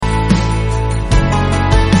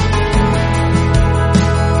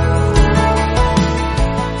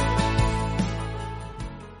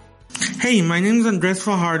Hey, my name is Andres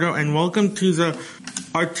Fajardo, and welcome to the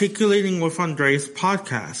Articulating with Andres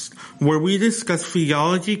podcast, where we discuss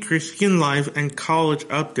theology, Christian life, and college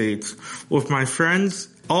updates with my friends,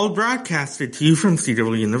 all broadcasted to you from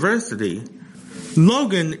Cedarville University.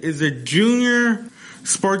 Logan is a junior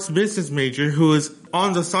sports business major who is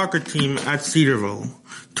on the soccer team at Cedarville.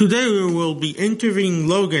 Today we will be interviewing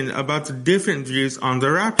Logan about the different views on the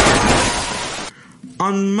rapture.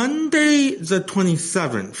 On Monday the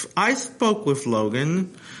 27th, I spoke with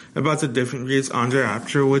Logan about the different views on the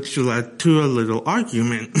rapture, which led to a little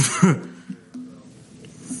argument.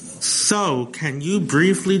 So, can you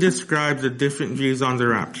briefly describe the different views on the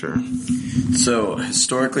rapture? So,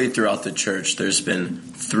 historically throughout the church, there's been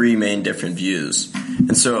three main different views.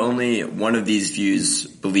 And so only one of these views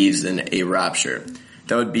believes in a rapture.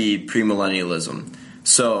 That would be premillennialism.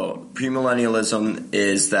 So, premillennialism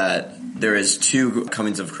is that there is two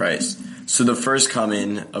comings of Christ. So the first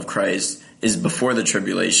coming of Christ is before the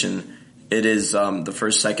tribulation. It is the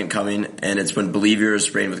first, second coming, and it's when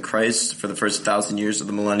believers reign with Christ for the first 1,000 years of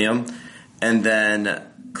the millennium. And then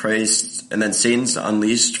Satan's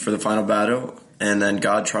unleashed for the final battle, and then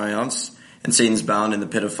God triumphs, and Satan's bound in the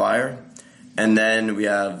pit of fire. And then we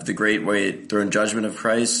have the great white throne judgment of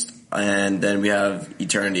Christ, and then we have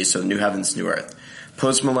eternity, so new heavens, new earth.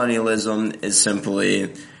 Postmillennialism is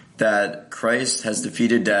simply that Christ has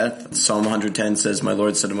defeated death. Psalm 110 says, "My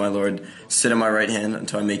Lord said to my Lord, sit at my right hand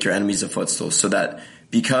until I make your enemies a footstool." So that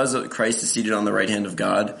because Christ is seated on the right hand of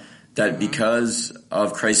God, that because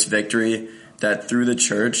of Christ's victory, that through the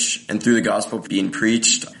church and through the gospel being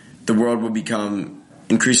preached, the world will become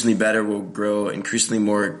increasingly better, will grow increasingly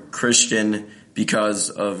more Christian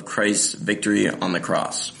because of Christ's victory on the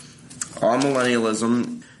cross.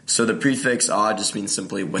 Amillennialism, so the prefix "a" just means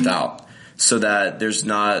simply without, so that there's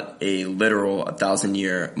not a literal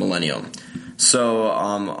 1,000-year millennium. So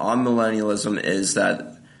amillennialism is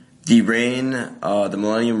that the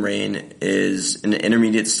millennium reign is an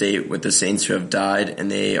intermediate state with the saints who have died, and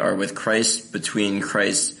they are with Christ between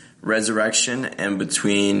Christ's resurrection and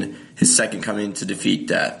between his second coming to defeat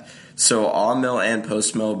death. So amil and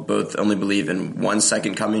postmill both only believe in one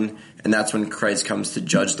second coming, and that's when Christ comes to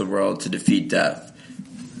judge the world, to defeat death.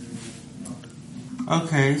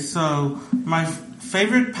 Okay, so my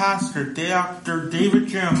favorite pastor, Dr. David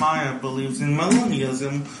Jeremiah, believes in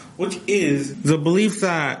millennialism, which is the belief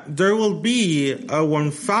that there will be a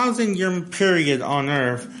 1,000-year period on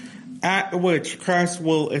earth at which Christ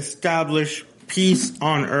will establish peace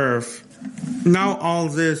on earth. Now all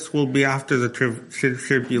this will be after the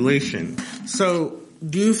tribulation. So,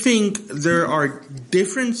 do you think there are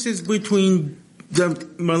differences between the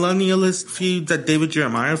millennialist view that David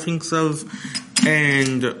Jeremiah thinks of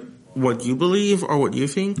and what you believe or what you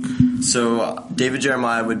think? So David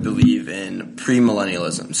Jeremiah would believe in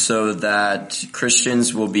premillennialism, so that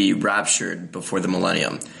Christians will be raptured before the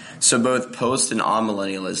millennium. So both post and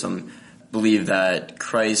amillennialism believe that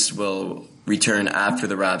Christ will return after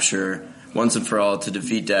the rapture once and for all to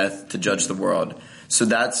defeat death, to judge the world. So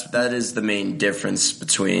that is the main difference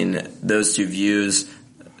between those two views.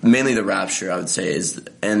 Mainly the rapture, I would say,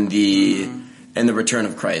 and the return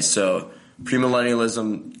of Christ. So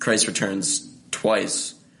premillennialism, Christ returns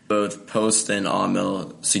twice. Both post and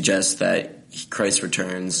amil suggest that Christ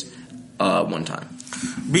returns one time.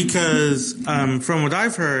 Because from what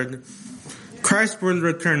I've heard, Christ will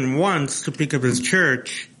return once to pick up his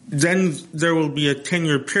church. Then there will be a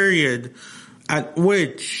 10-year period at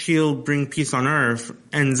which he'll bring peace on earth.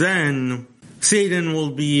 And then Satan will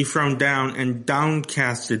be thrown down and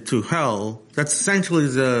downcasted to hell. That's essentially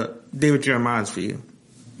the David Jeremiah's view.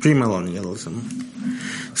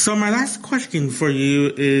 Premillennialism. So my last question for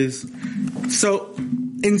you is, so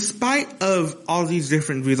in spite of all these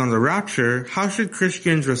different views on the rapture, how should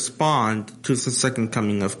Christians respond to the second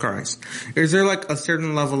coming of Christ? Is there like a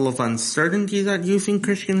certain level of uncertainty that you think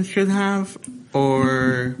Christians should have?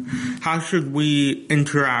 Or how should we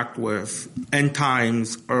interact with end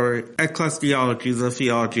times or ecclesiology, the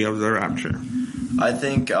theology of the rapture? I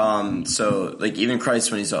think, even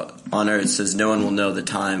Christ, when he's on earth, says no one will know the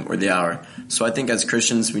time or the hour. So I think as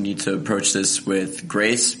Christians, we need to approach this with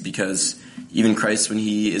grace, because even Christ, when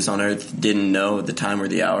he is on earth, didn't know the time or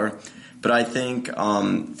the hour. But I think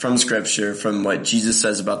from Scripture, from what Jesus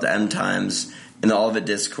says about the end times in the Olivet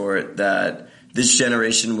Discourse, that this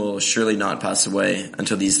generation will surely not pass away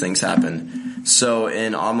until these things happen. So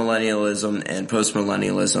in amillennialism and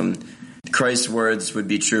postmillennialism, Christ's words would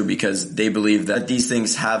be true because they believe that these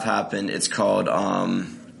things have happened. It's called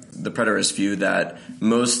the preterist view, that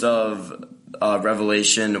most of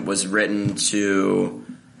Revelation was written to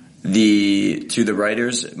the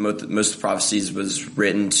writers. Most of the prophecies was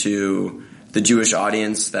written to the Jewish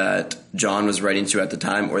audience that John was writing to at the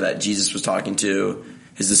time, or that Jesus was talking to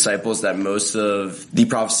his disciples, that most of the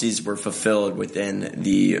prophecies were fulfilled within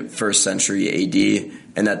the 1st century AD,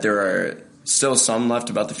 and that there are still some left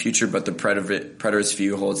about the future, but the preterist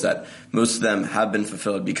view holds that most of them have been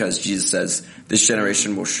fulfilled because Jesus says this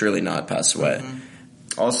generation will surely not pass away.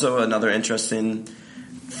 Mm-hmm. Also, another interesting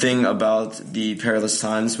thing about the perilous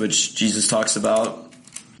times, which Jesus talks about,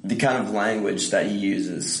 the kind of language that he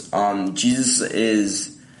uses. Jesus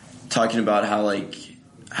is talking about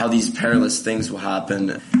how these perilous things will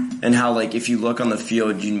happen, and how if you look on the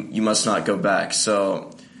field, you must not go back. So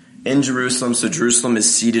in Jerusalem, Jerusalem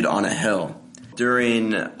is seated on a hill.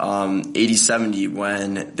 During AD 70,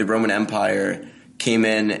 when the Roman Empire came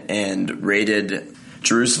in and raided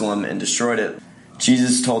Jerusalem and destroyed it,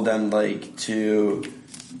 Jesus told them to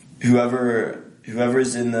whoever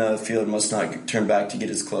is in the field must not turn back to get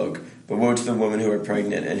his cloak, but woe to the women who are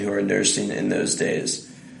pregnant and who are nursing in those days.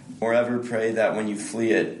 Moreover, pray that when you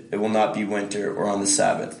flee it will not be winter or on the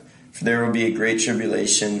Sabbath, for there will be a great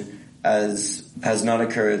tribulation as has not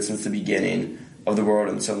occurred since the beginning of the world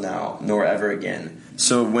until now, nor ever again.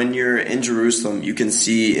 So when you're in Jerusalem, you can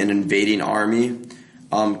see an invading army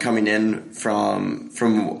coming in from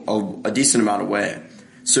a decent amount away.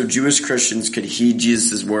 So Jewish Christians could heed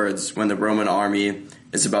Jesus' words when the Roman army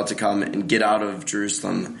is about to come and get out of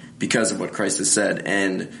Jerusalem because of what Christ has said.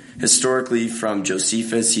 And historically, from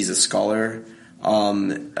Josephus, he's a scholar, a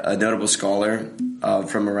notable scholar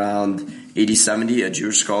from around AD 70, a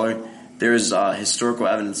Jewish scholar. There's historical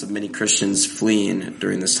evidence of many Christians fleeing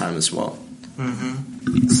during this time as well.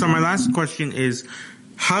 Mm-hmm. So my last question is,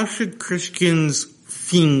 how should Christians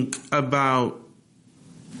think about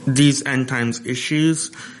these end times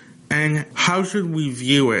issues, and how should we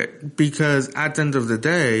view it? Because at the end of the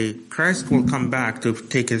day, Christ will come back to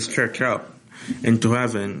take his church up into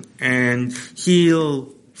heaven, and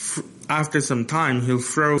after some time, he'll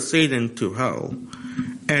throw Satan to hell,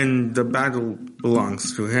 and the battle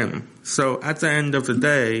belongs to him. So at the end of the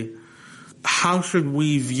day, how should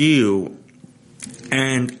we view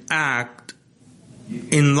and act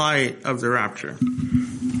in light of the rapture?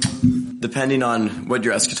 Depending on what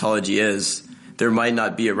your eschatology is, there might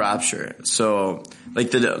not be a rapture. So,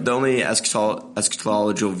 the only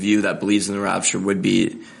eschatological view that believes in the rapture would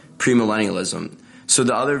be premillennialism. So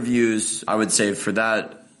the other views, I would say for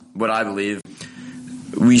that, what I believe,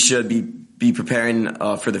 we should be preparing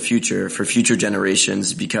for the future, for future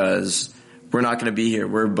generations, because we're not going to be here.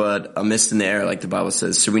 We're but a mist in the air, like the Bible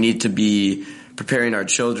says. So we need to be preparing our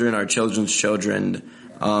children, our children's children,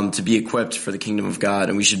 to be equipped for the kingdom of God,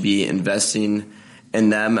 and we should be investing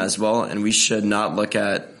in them as well. And we should look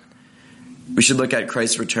at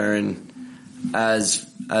Christ's return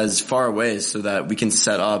as far away, so that we can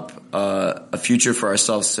set up a future for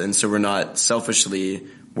ourselves, and so we're not selfishly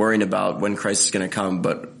worrying about when Christ is going to come,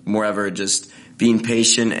 but moreover just being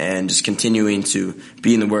patient and just continuing to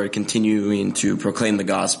be in the Word, continuing to proclaim the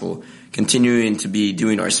gospel, continuing to be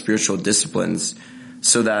doing our spiritual disciplines,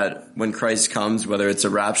 so that when Christ comes, whether it's a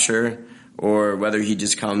rapture or whether he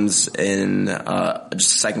just comes in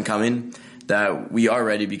just a second coming, that we are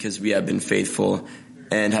ready because we have been faithful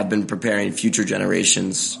and have been preparing future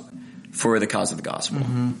generations for the cause of the gospel.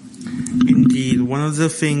 Mm-hmm. Indeed. One of the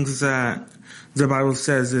things that the Bible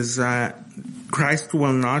says is that Christ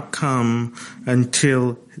will not come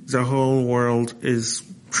until the whole world is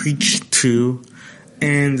preached to,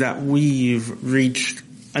 and that we've reached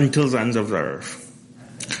until the ends of the earth.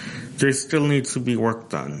 There still needs to be work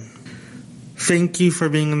done. Thank you for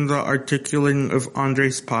being in the Articulating of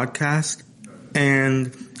Andres podcast.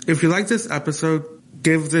 And if you like this episode,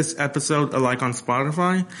 give this episode a like on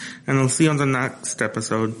Spotify, and I'll see you on the next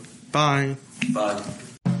episode. Bye. Bye.